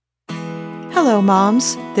Hello,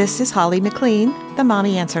 moms. This is Holly McLean, the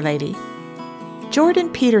Mommy Answer Lady. Jordan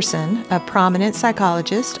Peterson, a prominent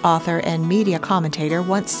psychologist, author, and media commentator,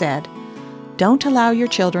 once said, "Don't allow your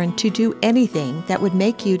children to do anything that would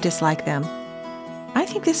make you dislike them." I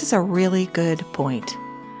think this is a really good point.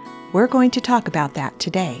 We're going to talk about that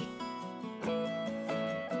today.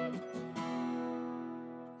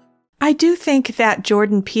 I do think that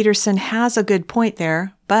Jordan Peterson has a good point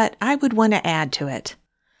there, but I would want to add to it.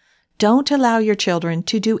 Don't allow your children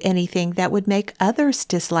to do anything that would make others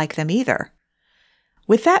dislike them either.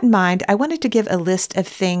 With that in mind, I wanted to give a list of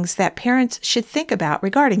things that parents should think about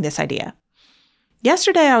regarding this idea.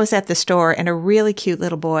 Yesterday, I was at the store and a really cute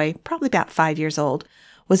little boy, probably about 5 years old,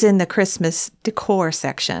 was in the Christmas decor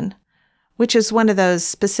section, which is one of those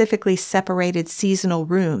specifically separated seasonal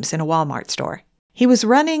rooms in a Walmart store. He was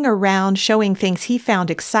running around showing things he found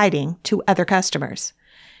exciting to other customers.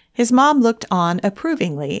 His mom looked on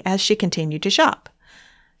approvingly as she continued to shop.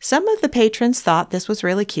 Some of the patrons thought this was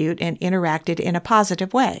really cute and interacted in a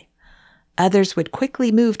positive way. Others would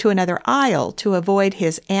quickly move to another aisle to avoid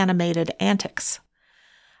his animated antics.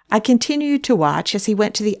 I continued to watch as he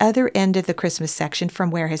went to the other end of the Christmas section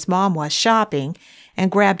from where his mom was shopping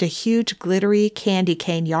and grabbed a huge glittery candy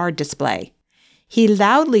cane yard display. He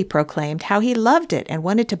loudly proclaimed how he loved it and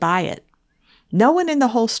wanted to buy it. No one in the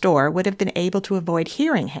whole store would have been able to avoid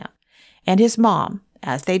hearing him and his mom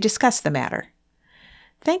as they discussed the matter.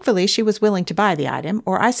 Thankfully, she was willing to buy the item,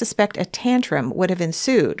 or I suspect a tantrum would have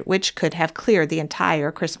ensued, which could have cleared the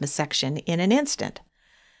entire Christmas section in an instant.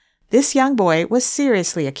 This young boy was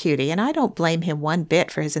seriously a cutie, and I don't blame him one bit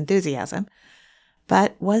for his enthusiasm.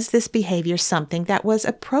 But was this behavior something that was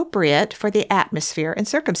appropriate for the atmosphere and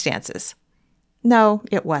circumstances? No,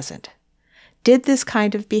 it wasn't. Did this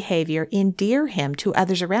kind of behavior endear him to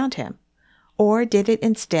others around him? Or did it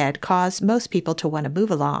instead cause most people to want to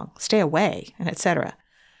move along, stay away, and etc.?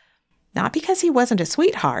 Not because he wasn't a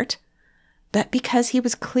sweetheart, but because he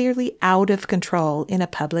was clearly out of control in a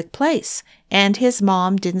public place, and his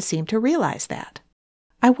mom didn't seem to realize that.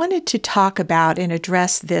 I wanted to talk about and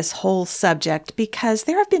address this whole subject because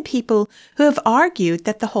there have been people who have argued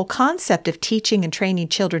that the whole concept of teaching and training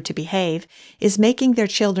children to behave is making their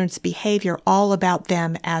children's behavior all about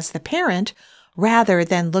them as the parent rather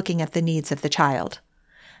than looking at the needs of the child.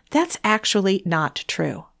 That's actually not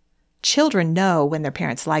true. Children know when their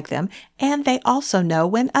parents like them, and they also know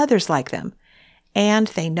when others like them, and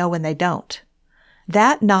they know when they don't.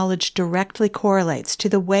 That knowledge directly correlates to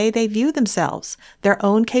the way they view themselves, their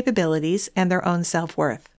own capabilities, and their own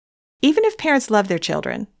self-worth. Even if parents love their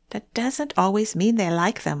children, that doesn't always mean they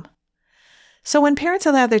like them. So when parents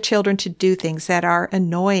allow their children to do things that are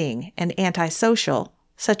annoying and antisocial,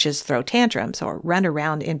 such as throw tantrums or run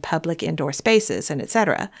around in public indoor spaces, and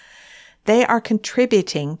etc., they are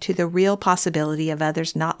contributing to the real possibility of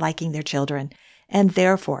others not liking their children, and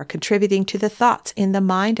therefore contributing to the thoughts in the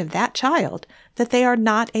mind of that child that they are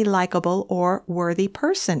not a likable or worthy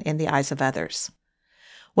person in the eyes of others.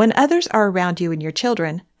 When others are around you and your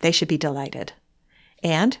children, they should be delighted.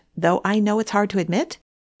 And, though I know it's hard to admit,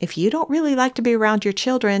 if you don't really like to be around your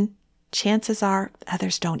children, chances are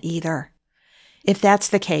others don't either. If that's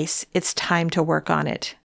the case, it's time to work on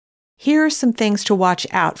it. Here are some things to watch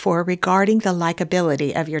out for regarding the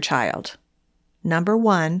likability of your child. Number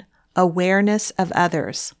 1, awareness of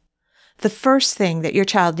others. The first thing that your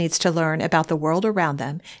child needs to learn about the world around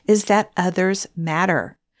them is that others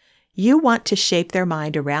matter. You want to shape their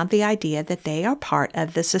mind around the idea that they are part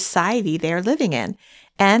of the society they are living in,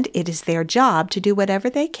 and it is their job to do whatever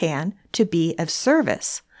they can to be of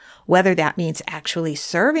service, whether that means actually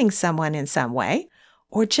serving someone in some way,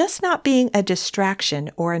 or just not being a distraction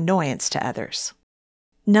or annoyance to others.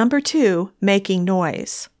 Number 2, making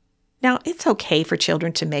noise. Now, it's okay for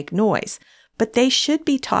children to make noise, but they should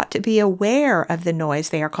be taught to be aware of the noise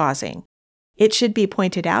they are causing. It should be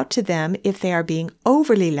pointed out to them if they are being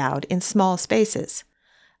overly loud in small spaces.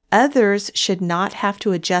 Others should not have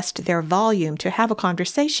to adjust their volume to have a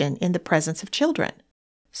conversation in the presence of children.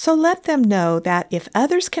 So let them know that if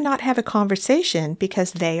others cannot have a conversation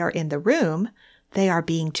because they are in the room, they are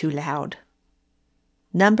being too loud.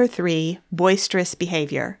 Number 3, boisterous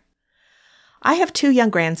behavior. I have 2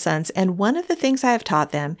 young grandsons, and one of the things I have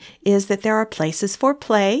taught them is that there are places for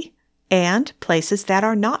play and places that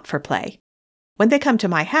are not for play. When they come to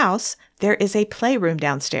my house, there is a playroom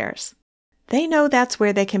downstairs. They know that's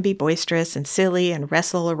where they can be boisterous and silly and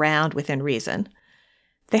wrestle around within reason.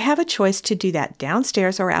 They have a choice to do that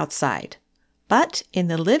downstairs or outside. But in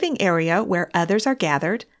the living area where others are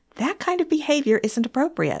gathered, that kind of behavior isn't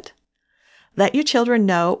appropriate. Let your children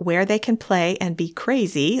know where they can play and be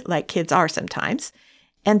crazy, like kids are sometimes,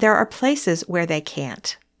 and there are places where they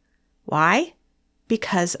can't. Why?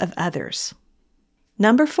 Because of others.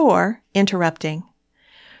 Number 4, interrupting.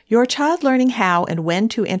 Your child learning how and when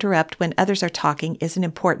to interrupt when others are talking is an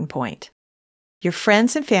important point. Your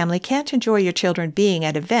friends and family can't enjoy your children being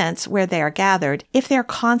at events where they are gathered if they are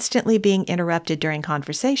constantly being interrupted during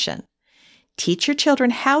conversation. Teach your children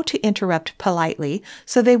how to interrupt politely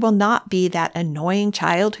so they will not be that annoying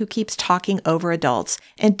child who keeps talking over adults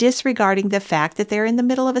and disregarding the fact that they're in the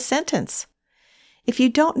middle of a sentence. If you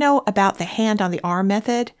don't know about the hand on the arm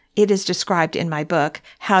method, it is described in my book,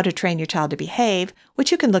 How to Train Your Child to Behave,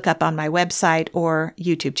 which you can look up on my website or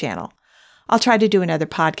YouTube channel. I'll try to do another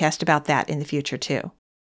podcast about that in the future too.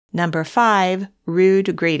 Number 5,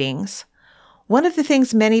 rude greetings. One of the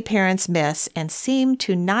things many parents miss and seem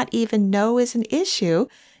to not even know is an issue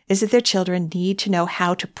is that their children need to know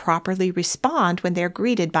how to properly respond when they're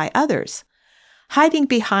greeted by others. Hiding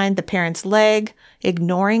behind the parent's leg,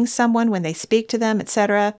 ignoring someone when they speak to them,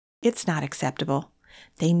 etc., it's not acceptable.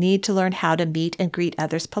 They need to learn how to meet and greet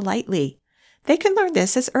others politely. They can learn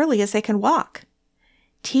this as early as they can walk.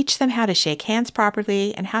 Teach them how to shake hands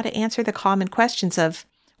properly and how to answer the common questions of,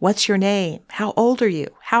 what's your name? How old are you?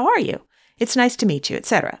 How are you? It's nice to meet you,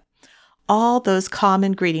 etc. All those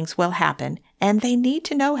common greetings will happen, and they need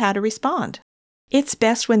to know how to respond. It's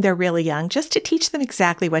best when they're really young just to teach them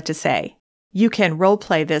exactly what to say. You can role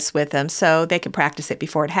play this with them so they can practice it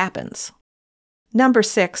before it happens. Number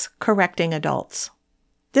 6, correcting adults.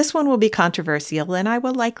 This one will be controversial, and I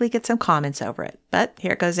will likely get some comments over it, but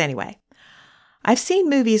here it goes anyway. I've seen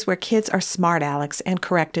movies where kids are smart alecks and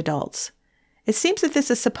correct adults. It seems that this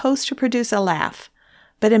is supposed to produce a laugh,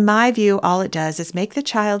 but in my view, all it does is make the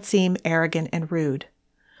child seem arrogant and rude.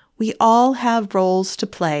 We all have roles to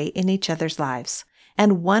play in each other's lives,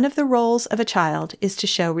 and one of the roles of a child is to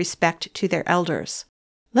show respect to their elders.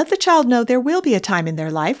 Let the child know there will be a time in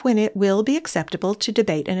their life when it will be acceptable to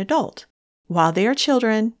debate an adult. While they are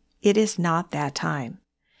children, it is not that time.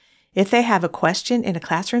 If they have a question in a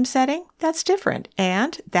classroom setting, that's different,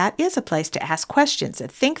 and that is a place to ask questions and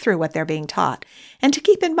think through what they're being taught, and to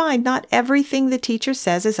keep in mind not everything the teacher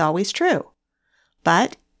says is always true.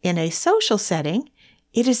 But in a social setting,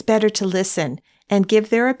 it is better to listen and give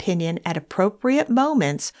their opinion at appropriate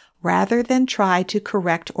moments rather than try to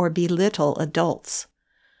correct or belittle adults.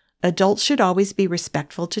 Adults should always be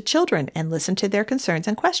respectful to children and listen to their concerns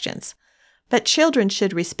and questions. But children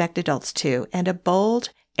should respect adults too, and a bold,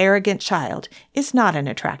 arrogant child is not an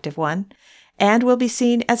attractive one and will be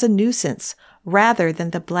seen as a nuisance rather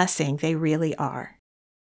than the blessing they really are.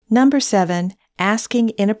 Number 7, asking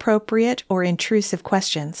inappropriate or intrusive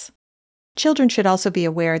questions. Children should also be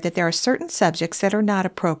aware that there are certain subjects that are not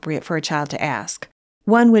appropriate for a child to ask.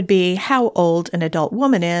 One would be how old an adult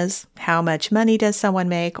woman is, how much money does someone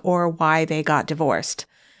make, or why they got divorced.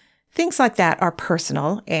 Things like that are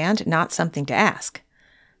personal and not something to ask.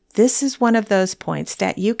 This is one of those points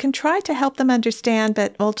that you can try to help them understand,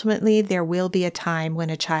 but ultimately there will be a time when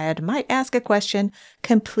a child might ask a question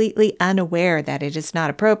completely unaware that it is not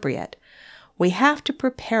appropriate. We have to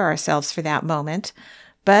prepare ourselves for that moment,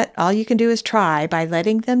 but all you can do is try by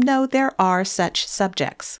letting them know there are such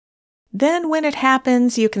subjects. Then when it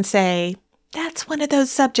happens, you can say, that's one of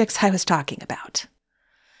those subjects I was talking about.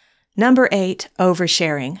 Number 8,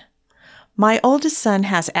 oversharing. My oldest son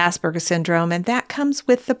has Asperger's syndrome, and that comes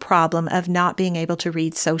with the problem of not being able to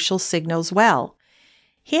read social signals well.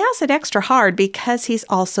 He has it extra hard because he's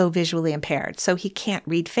also visually impaired, so he can't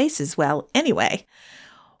read faces well anyway.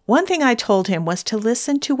 One thing I told him was to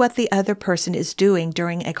listen to what the other person is doing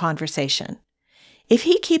during a conversation. If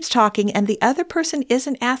he keeps talking and the other person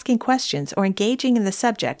isn't asking questions or engaging in the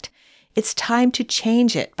subject, it's time to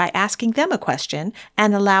change it by asking them a question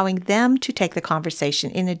and allowing them to take the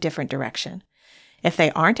conversation in a different direction. If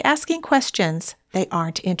they aren't asking questions, they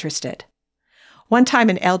aren't interested. One time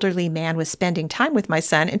an elderly man was spending time with my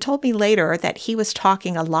son and told me later that he was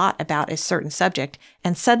talking a lot about a certain subject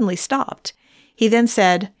and suddenly stopped. He then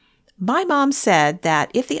said, "My mom said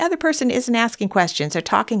that if the other person isn't asking questions or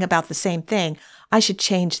talking about the same thing, I should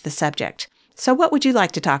change the subject. So what would you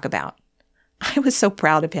like to talk about?" I was so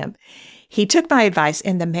proud of him. He took my advice,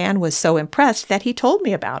 and the man was so impressed that he told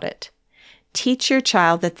me about it. Teach your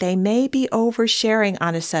child that they may be oversharing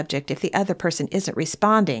on a subject if the other person isn't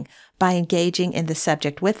responding by engaging in the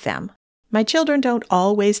subject with them. My children don't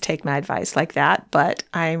always take my advice like that, but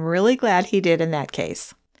I'm really glad he did in that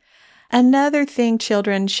case. Another thing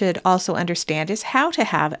children should also understand is how to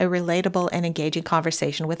have a relatable and engaging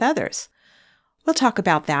conversation with others. We'll talk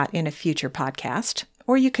about that in a future podcast,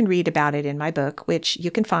 or you can read about it in my book, which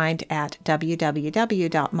you can find at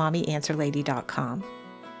www.mommyanswerlady.com.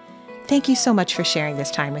 Thank you so much for sharing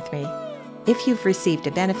this time with me. If you've received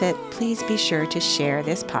a benefit, please be sure to share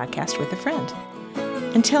this podcast with a friend.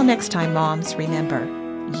 Until next time, moms, remember,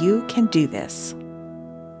 you can do this.